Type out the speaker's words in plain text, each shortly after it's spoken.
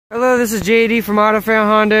this is JD from Autofair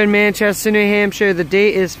Honda in Manchester, New Hampshire. The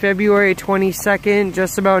date is February 22nd,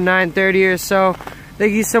 just about 9:30 or so.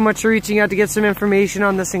 Thank you so much for reaching out to get some information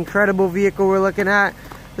on this incredible vehicle we're looking at.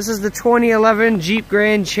 This is the 2011 Jeep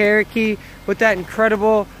Grand Cherokee with that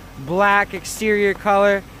incredible black exterior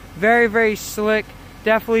color. Very, very slick,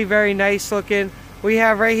 definitely very nice looking. We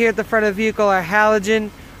have right here at the front of the vehicle our halogen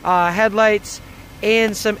headlights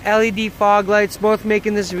and some LED fog lights, both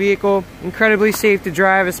making this vehicle incredibly safe to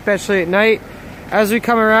drive, especially at night. As we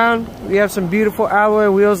come around, we have some beautiful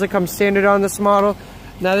alloy wheels that come standard on this model.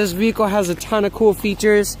 Now this vehicle has a ton of cool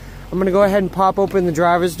features. I'm going to go ahead and pop open the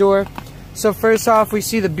driver's door. So first off, we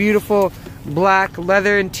see the beautiful black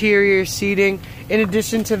leather interior seating. In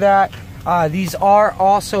addition to that, these are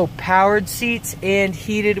also powered seats and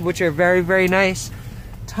heated, which are very, very nice.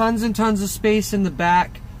 Tons and tons of space in the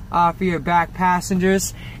back for your back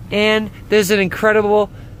passengers. And there's an incredible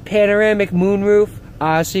panoramic moonroof,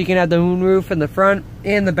 so you can have the moonroof in the front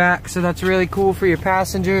and the back, so that's really cool for your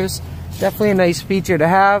passengers. Definitely a nice feature to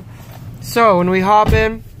have. So when we hop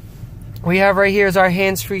in, we have right here is our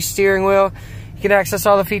hands-free steering wheel. You can access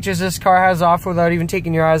all the features this car has off without even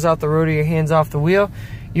taking your eyes off the road or your hands off the wheel.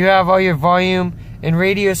 You have all your volume and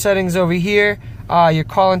radio settings over here, your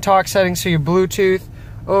call and talk settings, so your Bluetooth.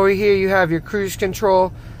 Over here you have your cruise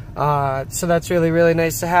control, so that's really, really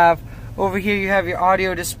nice to have. Over here you have your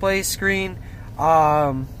audio display screen. You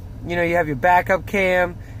know, you have your backup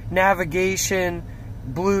cam, navigation,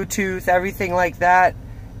 Bluetooth, everything like that.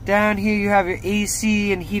 Down here you have your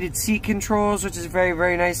AC and heated seat controls, which is very,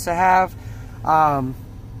 very nice to have.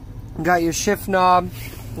 Got your shift knob,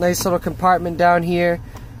 nice little compartment down here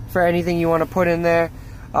for anything you want to put in there.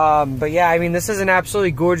 But yeah, I mean, this is an absolutely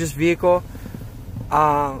gorgeous vehicle.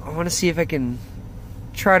 I want to see if I can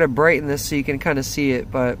try to brighten this so you can kind of see it,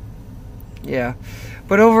 but yeah.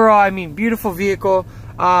 But overall, I mean, beautiful vehicle.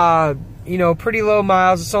 You know, pretty low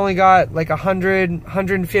miles. It's only got like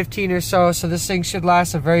 115 or so, so this thing should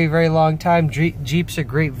last a very, very long time. Jeeps are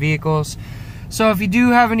great vehicles. So if you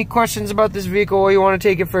do have any questions about this vehicle or you want to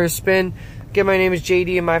take it for a spin, again, my name is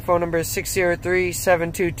JD and my phone number is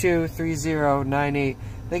 603-722-3098.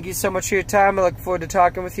 Thank you so much for your time. I look forward to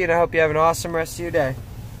talking with you, and I hope you have an awesome rest of your day.